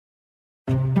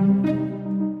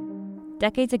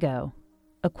Decades ago,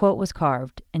 a quote was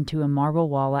carved into a marble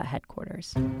wall at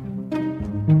headquarters.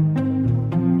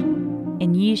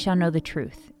 "And ye shall know the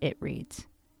truth," it reads,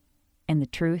 "and the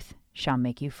truth shall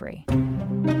make you free."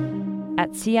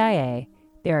 At CIA,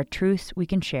 there are truths we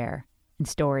can share and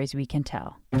stories we can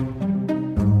tell.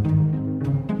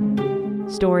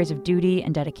 Stories of duty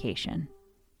and dedication.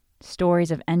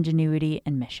 Stories of ingenuity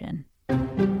and mission.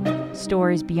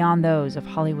 Stories beyond those of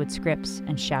Hollywood scripts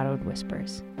and shadowed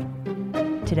whispers.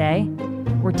 Today,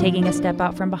 we're taking a step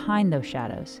out from behind those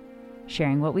shadows,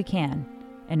 sharing what we can,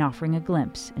 and offering a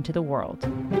glimpse into the world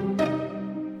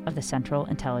of the Central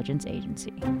Intelligence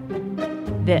Agency.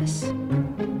 This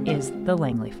is the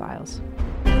Langley Files.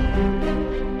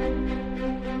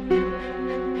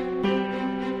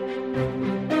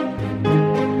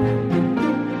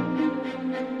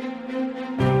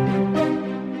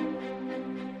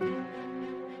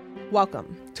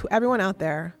 Welcome to everyone out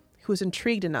there who's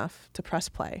intrigued enough to press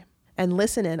play and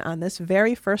listen in on this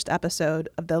very first episode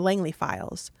of the Langley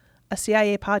Files, a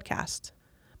CIA podcast.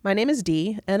 My name is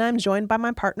Dee, and I'm joined by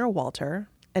my partner Walter,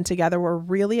 and together we're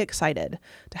really excited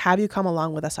to have you come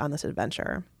along with us on this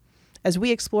adventure as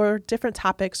we explore different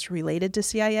topics related to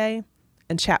CIA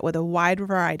and chat with a wide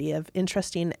variety of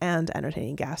interesting and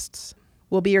entertaining guests.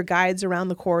 We'll be your guides around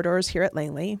the corridors here at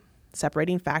Langley,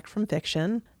 separating fact from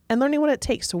fiction, and learning what it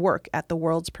takes to work at the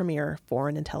world's premier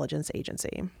foreign intelligence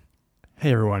agency.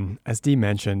 Hey everyone, as Dee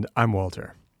mentioned, I'm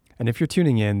Walter. And if you're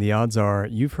tuning in, the odds are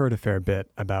you've heard a fair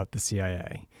bit about the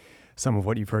CIA. Some of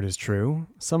what you've heard is true,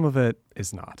 some of it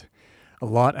is not. A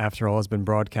lot, after all, has been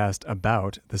broadcast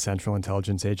about the Central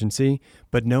Intelligence Agency,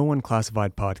 but no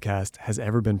unclassified podcast has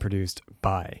ever been produced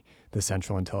by the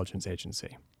Central Intelligence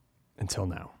Agency. Until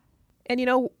now. And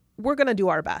we're going to do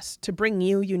our best to bring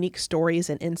you unique stories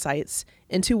and insights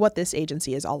into what this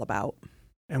agency is all about.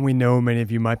 And we know many of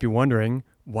you might be wondering,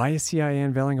 why is CIA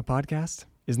unveiling a podcast?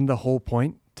 Isn't the whole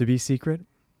point to be secret?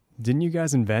 Didn't you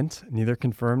guys invent, neither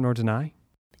confirm nor deny?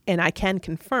 And I can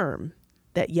confirm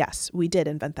that yes, we did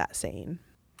invent that saying.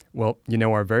 Well,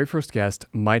 our very first guest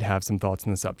might have some thoughts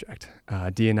on the subject.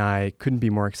 Dee and I couldn't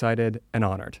be more excited and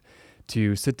honored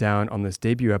to sit down on this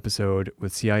debut episode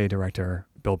with CIA Director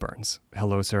Bill Burns.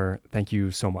 Hello, sir. Thank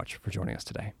you so much for joining us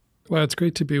today. Well, it's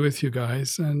great to be with you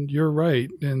guys. And you're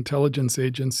right. Intelligence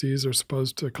agencies are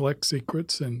supposed to collect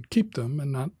secrets and keep them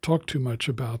and not talk too much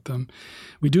about them.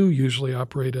 We do usually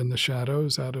operate in the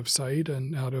shadows, out of sight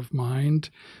and out of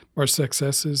mind. Our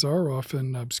successes are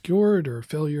often obscured, our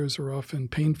failures are often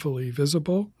painfully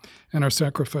visible, and our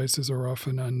sacrifices are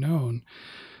often unknown.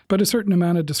 But a certain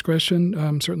amount of discretion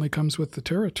certainly comes with the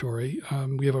territory.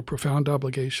 We have a profound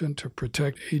obligation to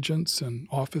protect agents and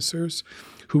officers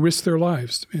who risk their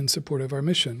lives in support of our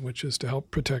mission, which is to help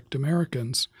protect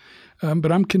Americans.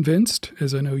 But I'm convinced,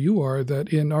 as I know you are,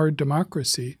 that in our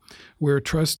democracy, where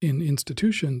trust in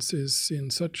institutions is in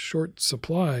such short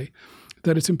supply,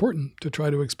 that it's important to try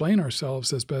to explain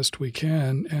ourselves as best we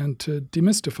can and to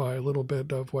demystify a little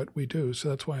bit of what we do. So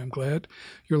that's why I'm glad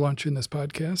you're launching this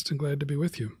podcast and glad to be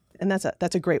with you. And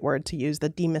that's a great word to use, the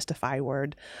demystify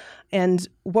word. And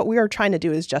what we are trying to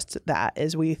do is just that,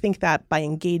 is we think that by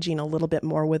engaging a little bit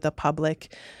more with the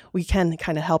public, we can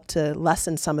kind of help to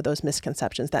lessen some of those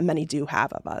misconceptions that many do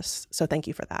have of us. So thank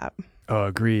you for that.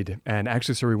 Agreed. And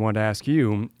actually, sir, we wanted to ask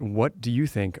you, what do you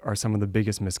think are some of the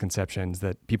biggest misconceptions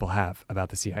that people have about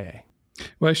the CIA?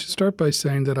 Well, I should start by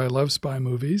saying that I love spy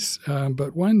movies,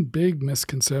 but one big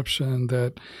misconception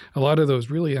that a lot of those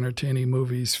really entertaining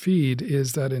movies feed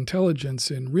is that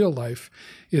intelligence in real life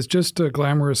is just a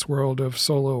glamorous world of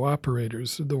solo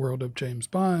operators, the world of James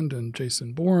Bond and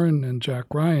Jason Bourne and Jack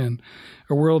Ryan,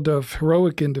 a world of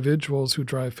heroic individuals who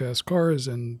drive fast cars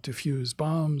and defuse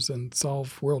bombs and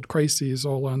solve world crises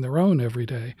all on their own every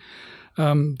day.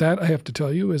 That, I have to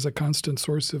tell you, is a constant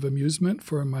source of amusement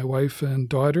for my wife and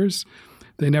daughters.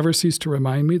 They never cease to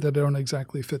remind me that I don't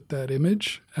exactly fit that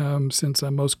image, since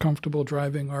I'm most comfortable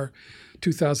driving our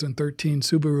 2013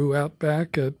 Subaru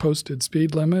Outback at posted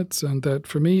speed limits, and that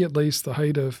for me, at least, the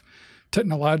height of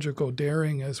technological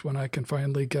daring is when I can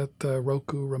finally get the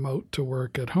Roku remote to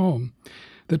work at home.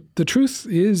 The truth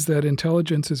is that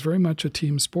intelligence is very much a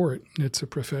team sport. It's a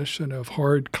profession of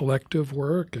hard collective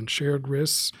work and shared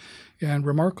risks and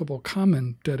remarkable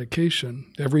common dedication.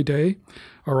 Every day,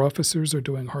 our officers are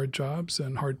doing hard jobs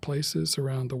in hard places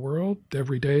around the world.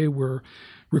 Every day, we're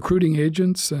recruiting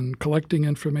agents and collecting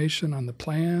information on the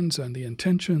plans and the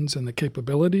intentions and the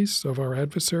capabilities of our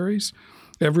adversaries.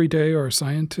 Every day, our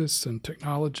scientists and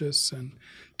technologists and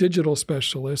digital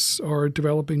specialists are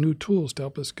developing new tools to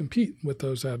help us compete with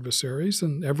those adversaries.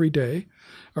 And every day,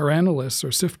 our analysts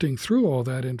are sifting through all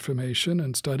that information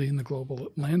and studying the global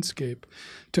landscape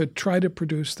to try to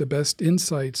produce the best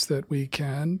insights that we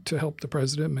can to help the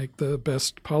president make the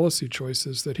best policy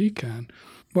choices that he can.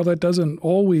 While that doesn't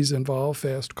always involve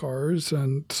fast cars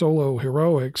and solo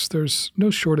heroics, there's no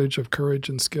shortage of courage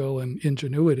and skill and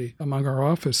ingenuity among our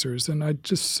officers. And I'd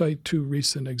just cite two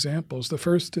recent examples. The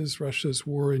first is Russia's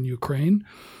war in Ukraine.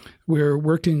 We're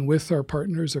working with our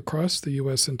partners across the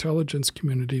U.S. intelligence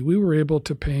community. We were able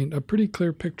to paint a pretty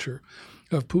clear picture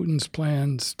of Putin's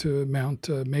plans to mount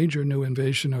a major new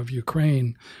invasion of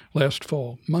Ukraine last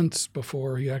fall, months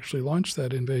before he actually launched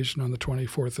that invasion on the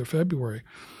 24th of February.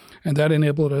 And that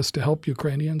enabled us to help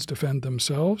Ukrainians defend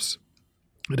themselves.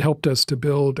 It helped us to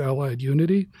build allied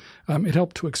unity. It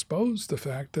helped to expose the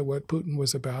fact that what Putin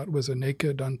was about was a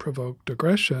naked, unprovoked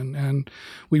aggression. And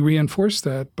we reinforced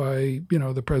that by,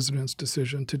 the president's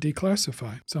decision to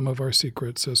declassify some of our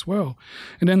secrets as well.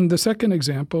 And then the second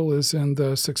example is in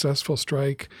the successful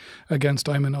strike against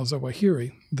Ayman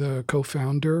al-Zawahiri, the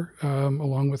co-founder,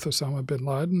 along with Osama bin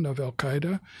Laden, of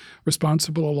al-Qaeda,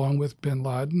 responsible along with bin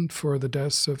Laden for the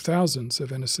deaths of thousands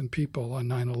of innocent people on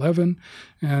 9/11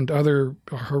 and other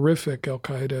horrific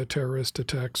al-Qaeda terrorist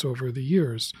attacks over the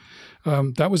years.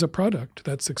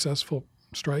 That successful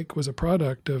strike was a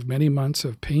product of many months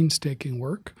of painstaking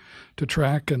work to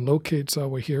track and locate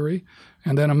Zawahiri.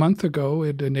 And then a month ago,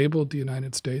 it enabled the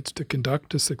United States to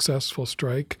conduct a successful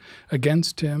strike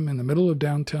against him in the middle of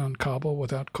downtown Kabul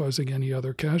without causing any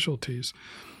other casualties.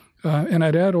 And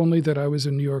I'd add only that I was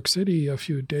in New York City a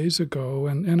few days ago,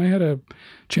 and I had a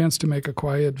chance to make a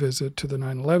quiet visit to the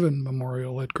 9/11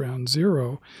 memorial at Ground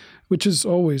Zero, which is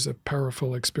always a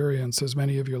powerful experience, as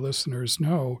many of your listeners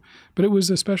know. But it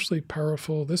was especially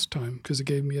powerful this time because it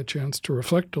gave me a chance to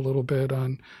reflect a little bit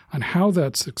on how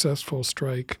that successful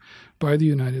strike by the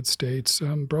United States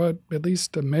brought at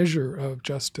least a measure of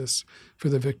justice for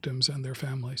the victims and their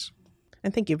families.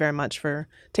 And thank you very much for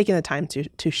taking the time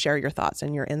to share your thoughts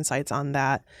and your insights on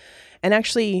that. And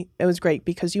actually, it was great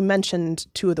because you mentioned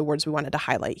two of the words we wanted to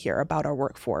highlight here about our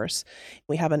workforce.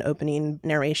 We have an opening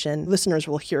narration listeners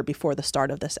will hear before the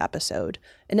start of this episode.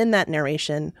 And in that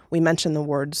narration, we mentioned the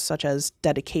words such as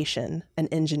dedication and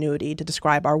ingenuity to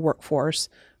describe our workforce,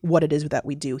 what it is that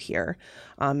we do here.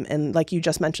 And like you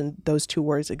just mentioned, those two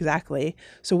words exactly.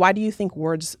 So why do you think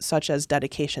words such as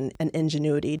dedication and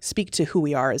ingenuity speak to who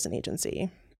we are as an agency?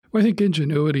 Well, I think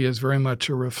ingenuity is very much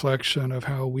a reflection of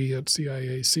how we at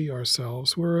CIA see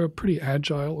ourselves. We're a pretty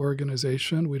agile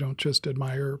organization. We don't just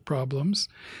admire problems.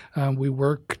 We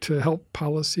work to help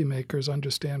policymakers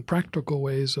understand practical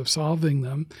ways of solving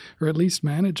them, or at least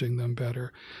managing them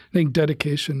better. I think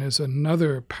dedication is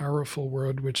another powerful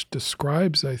word which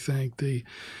describes, I think, the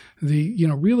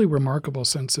really remarkable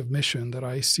sense of mission that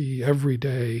I see every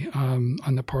day on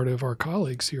the part of our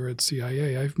colleagues here at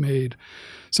CIA. I've made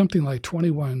something like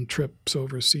 21 trips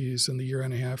overseas in the year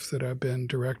and a half that I've been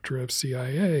director of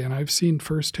CIA, and I've seen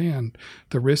firsthand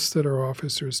the risks that our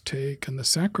officers take and the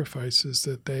sacrifices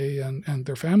that they and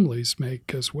their families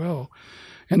make as well.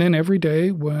 And then every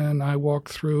day when I walk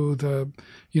through the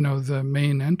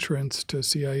main entrance to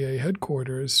CIA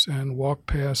headquarters and walk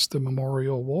past the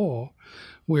memorial wall,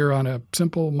 we're on a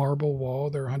simple marble wall.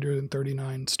 There are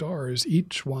 139 stars,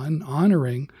 each one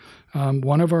honoring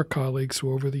one of our colleagues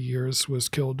who over the years was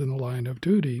killed in the line of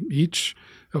duty. Each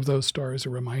of those stars a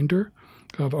reminder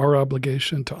of our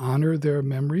obligation to honor their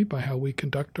memory by how we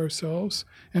conduct ourselves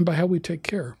and by how we take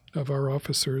care of our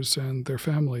officers and their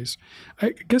families.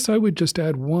 I guess I would just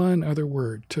add one other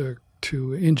word to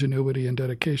ingenuity and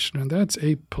dedication, and that's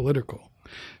apolitical.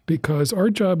 Because our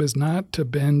job is not to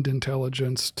bend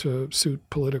intelligence to suit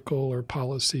political or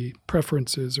policy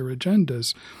preferences or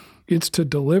agendas. It's to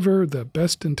deliver the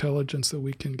best intelligence that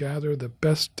we can gather, the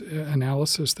best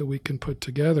analysis that we can put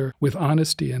together with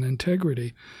honesty and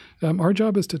integrity. Our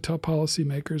job is to tell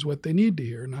policymakers what they need to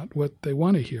hear, not what they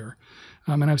want to hear.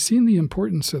 And I've seen the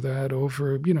importance of that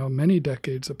over, many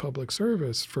decades of public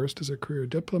service, first as a career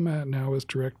diplomat, now as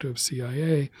director of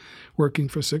CIA, working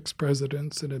for 6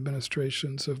 presidents and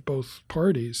administrations of both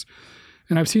parties.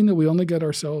 And I've seen that we only get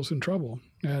ourselves in trouble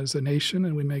as a nation,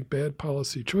 and we make bad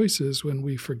policy choices when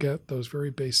we forget those very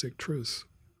basic truths.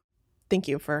 Thank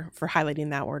you for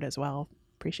highlighting that word as well.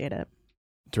 Appreciate it.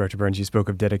 Director Burns, you spoke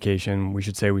of dedication. We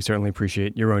should say we certainly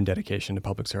appreciate your own dedication to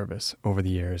public service over the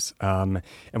years. And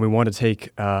we want to take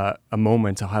a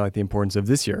moment to highlight the importance of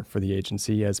this year for the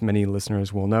agency. As many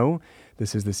listeners will know,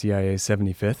 this is the CIA's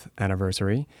 75th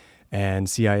anniversary. And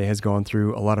CIA has gone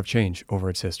through a lot of change over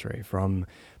its history, from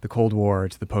the Cold War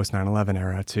to the post 9/11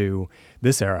 era to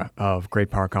this era of great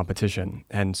power competition.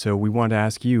 And so we want to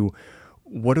ask you,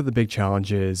 what are the big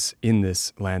challenges in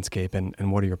this landscape,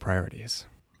 and what are your priorities?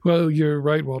 Well, you're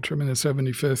right, Walter. I mean, the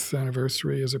 75th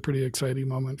anniversary is a pretty exciting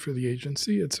moment for the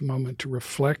agency. It's a moment to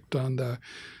reflect on the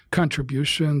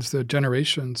contributions that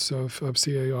generations of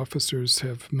CIA officers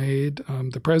have made.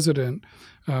 The President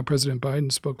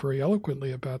Biden, spoke very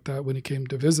eloquently about that when he came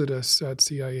to visit us at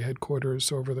CIA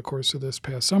headquarters over the course of this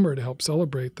past summer to help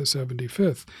celebrate the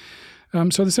 75th.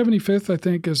 So the 75th, I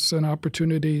think, is an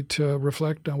opportunity to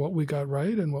reflect on what we got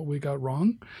right and what we got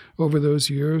wrong over those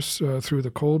years through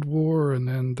the Cold War and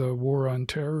then the War on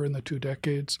Terror in the 2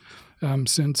 decades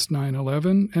since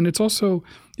 9/11. And it's also,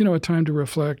 a time to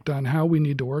reflect on how we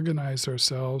need to organize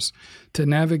ourselves to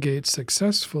navigate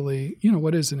successfully,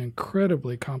 what is an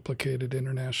incredibly complicated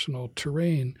international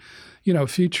terrain,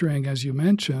 featuring, as you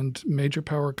mentioned, major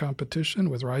power competition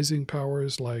with rising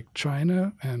powers like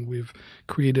China. And we've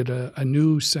created a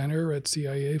new center at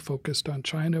CIA focused on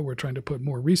China. We're trying to put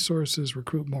more resources,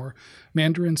 recruit more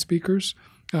Mandarin speakers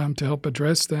to help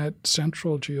address that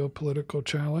central geopolitical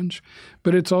challenge.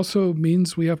 But it also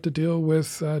means we have to deal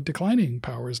with declining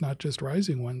powers, not just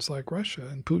rising ones like Russia.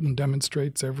 And Putin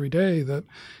demonstrates every day that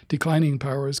declining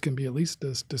powers can be at least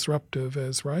as disruptive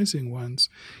as rising ones.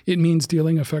 It means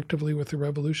dealing effectively with the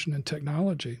revolution in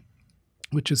technology,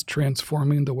 which is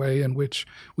transforming the way in which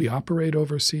we operate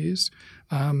overseas,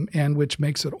 and which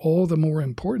makes it all the more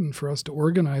important for us to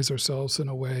organize ourselves in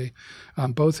a way,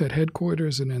 both at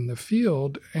headquarters and in the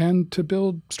field, and to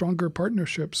build stronger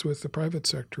partnerships with the private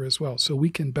sector as well, so we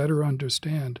can better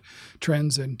understand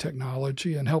trends in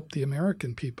technology and help the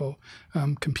American people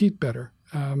compete better,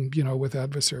 with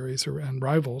adversaries and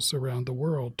rivals around the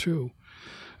world too.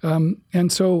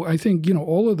 And so I think,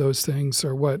 all of those things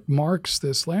are what marks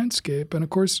this landscape. And of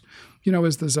course,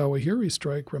 as the Zawahiri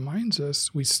strike reminds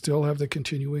us, we still have the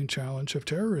continuing challenge of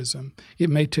terrorism. It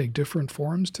may take different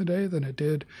forms today than it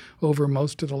did over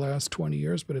most of the last 20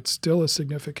 years, but it's still a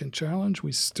significant challenge.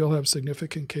 We still have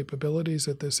significant capabilities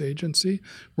at this agency,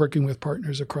 working with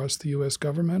partners across the U.S.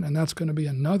 government, and that's going to be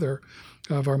another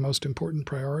of our most important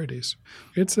priorities.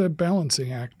 It's a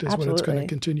balancing act, is Absolutely. what it's going to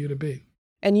continue to be.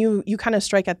 And you kind of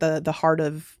strike at the heart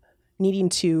of needing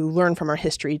to learn from our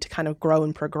history to kind of grow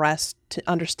and progress, to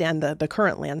understand the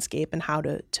current landscape and how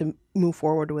to move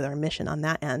forward with our mission on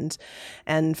that end.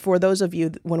 And for those of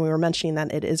you, when we were mentioning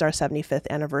that it is our 75th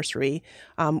anniversary,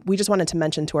 we just wanted to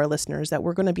mention to our listeners that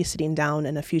we're going to be sitting down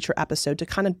in a future episode to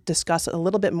kind of discuss a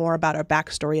little bit more about our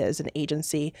backstory as an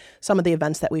agency, some of the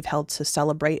events that we've held to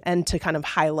celebrate, and to kind of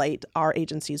highlight our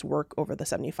agency's work over the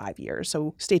 75 years.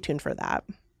 So stay tuned for that.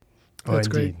 That's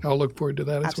great. I'll look forward to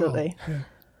that Absolutely. as well.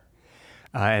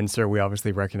 Yeah. And sir, we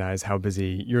obviously recognize how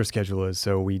busy your schedule is,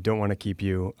 so we don't want to keep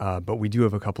you, but we do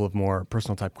have a couple of more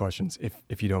personal type questions,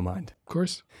 if you don't mind. Of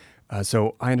course.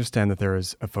 So I understand that there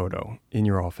is a photo in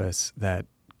your office that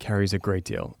carries a great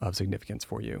deal of significance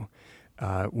for you.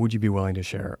 Would you be willing to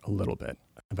share a little bit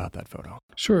about that photo?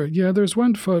 Sure. Yeah, there's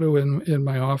one photo in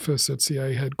my office at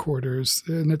CIA headquarters,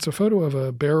 and it's a photo of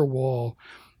a bare wall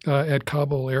at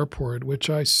Kabul airport, which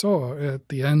I saw at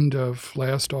the end of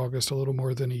last August, a little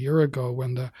more than a year ago,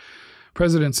 when the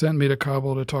president sent me to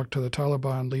Kabul to talk to the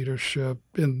Taliban leadership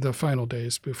in the final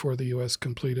days before the U.S.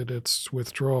 completed its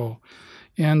withdrawal.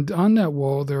 And on that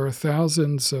wall, there are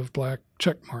thousands of black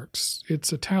check marks.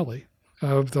 It's a tally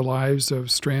of the lives of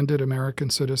stranded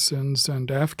American citizens and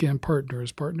Afghan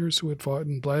partners who had fought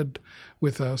and bled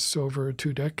with us over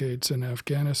 2 decades in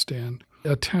Afghanistan.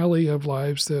 A tally of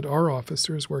lives that our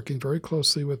officers, working very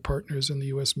closely with partners in the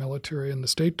U.S. military and the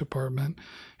State Department,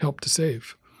 helped to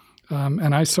save.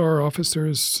 And I saw our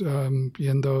officers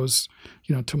in those,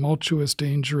 tumultuous,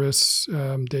 dangerous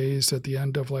days at the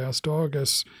end of last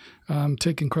August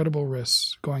take incredible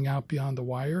risks, going out beyond the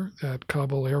wire at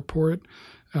Kabul airport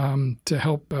to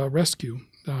help rescue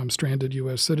stranded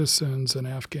U.S. citizens and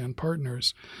Afghan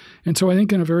partners. And so I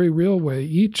think in a very real way,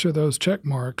 each of those check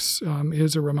marks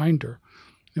is a reminder,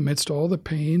 amidst all the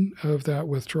pain of that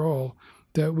withdrawal,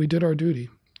 that we did our duty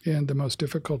in the most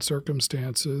difficult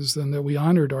circumstances, and that we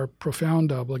honored our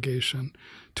profound obligation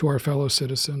to our fellow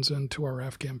citizens and to our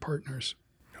Afghan partners.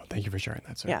 Thank you for sharing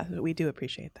that, sir. Yeah, we do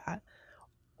appreciate that.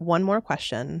 One more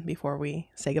question before we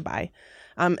say goodbye.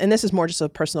 And this is more just a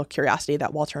personal curiosity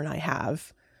that Walter and I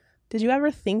have. Did you ever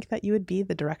think that you would be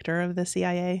the director of the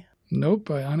CIA?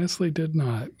 Nope, I honestly did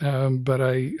not. But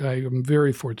I am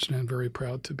very fortunate and very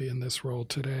proud to be in this role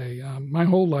today. My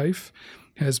whole life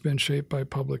has been shaped by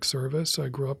public service. I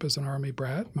grew up as an Army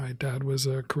brat. My dad was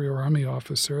a career Army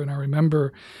officer, and I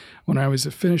remember when I was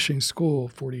finishing school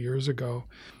 40 years ago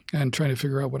and trying to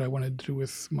figure out what I wanted to do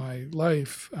with my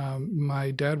life,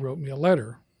 my dad wrote me a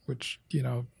letter, which,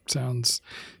 sounds,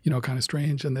 kind of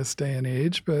strange in this day and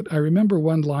age. But I remember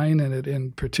one line in it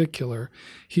in particular.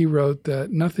 He wrote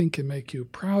that nothing can make you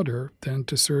prouder than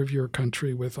to serve your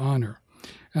country with honor.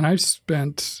 And I've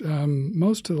spent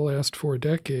most of the last 4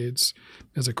 decades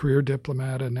as a career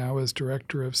diplomat and now as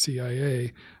director of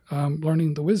CIA,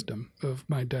 learning the wisdom of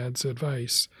my dad's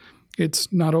advice.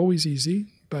 It's not always easy,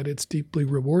 but it's deeply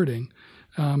rewarding.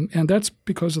 And that's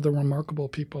because of the remarkable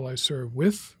people I serve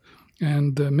with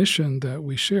and the mission that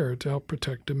we share to help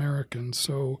protect Americans.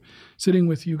 So sitting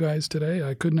with you guys today,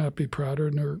 I could not be prouder,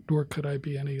 nor could I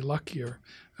be any luckier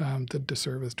to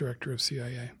serve as director of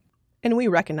CIA. And we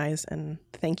recognize and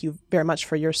thank you very much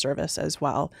for your service as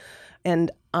well.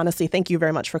 And honestly, thank you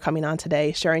very much for coming on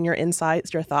today, sharing your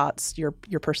insights, your thoughts, your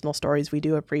personal stories. We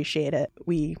do appreciate it.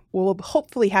 We will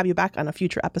hopefully have you back on a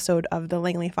future episode of the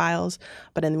Langley Files.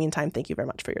 But in the meantime, thank you very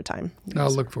much for your time.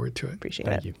 I'll look forward to it. Appreciate it.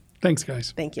 Thank you. Thanks,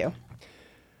 guys. Thank you.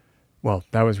 Well,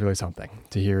 that was really something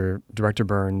to hear Director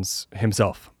Burns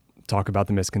himself talk about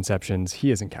the misconceptions he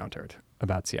has encountered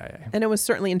about CIA. And it was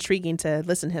certainly intriguing to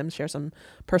listen to him share some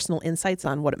personal insights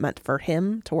on what it meant for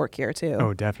him to work here too.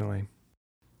 Oh, definitely.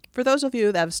 For those of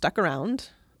you that have stuck around,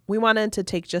 we wanted to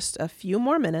take just a few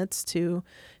more minutes to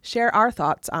share our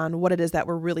thoughts on what it is that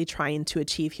we're really trying to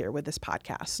achieve here with this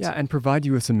podcast. Yeah, and provide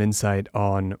you with some insight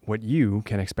on what you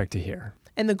can expect to hear.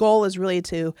 And the goal is really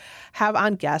to have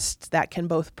on guests that can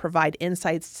both provide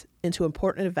insights into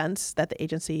important events that the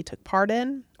agency took part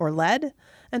in or led,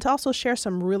 and to also share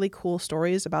some really cool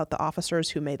stories about the officers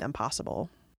who made them possible.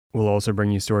 We'll also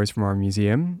bring you stories from our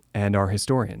museum and our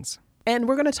historians. And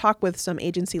we're going to talk with some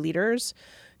agency leaders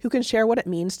who can share what it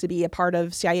means to be a part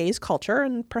of CIA's culture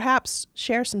and perhaps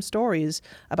share some stories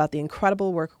about the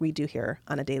incredible work we do here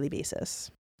on a daily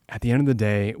basis. At the end of the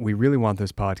day, we really want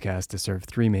this podcast to serve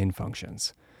 3 main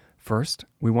functions. First,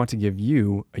 we want to give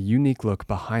you a unique look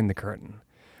behind the curtain.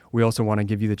 We also want to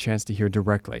give you the chance to hear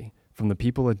directly from the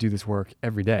people that do this work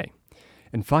every day.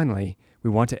 And finally, we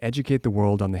want to educate the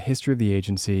world on the history of the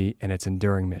agency and its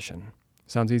enduring mission.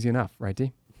 Sounds easy enough, right,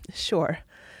 Dee? Sure.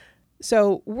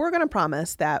 So we're going to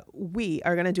promise that we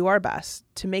are going to do our best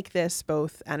to make this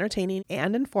both entertaining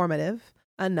and informative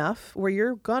enough where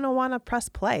you're going to want to press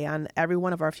play on every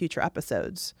one of our future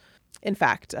episodes. In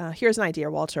fact, here's an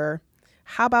idea, Walter.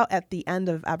 How about at the end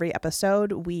of every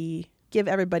episode, we give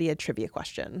everybody a trivia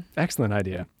question? Excellent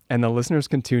idea. And the listeners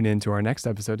can tune in to our next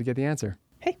episode to get the answer.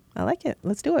 Hey, I like it.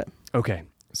 Let's do it. Okay,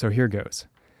 so here goes.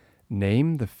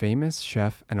 Name the famous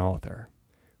chef and author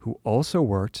who also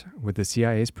worked with the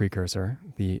CIA's precursor,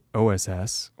 the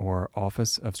OSS, or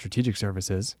Office of Strategic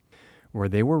Services, where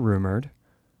they were rumored,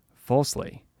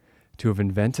 falsely, to have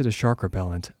invented a shark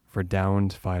repellent for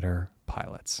downed fighter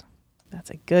pilots. That's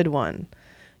a good one.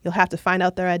 You'll have to find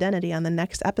out their identity on the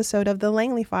next episode of the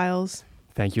Langley Files.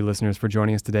 Thank you, listeners, for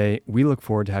joining us today. We look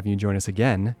forward to having you join us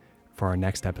again for our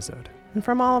next episode. And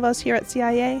from all of us here at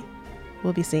CIA,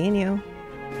 we'll be seeing you.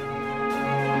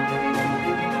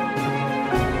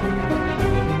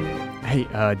 Hey,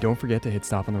 don't forget to hit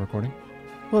stop on the recording.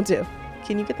 Will do.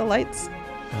 Can you get the lights?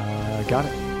 Got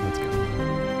it.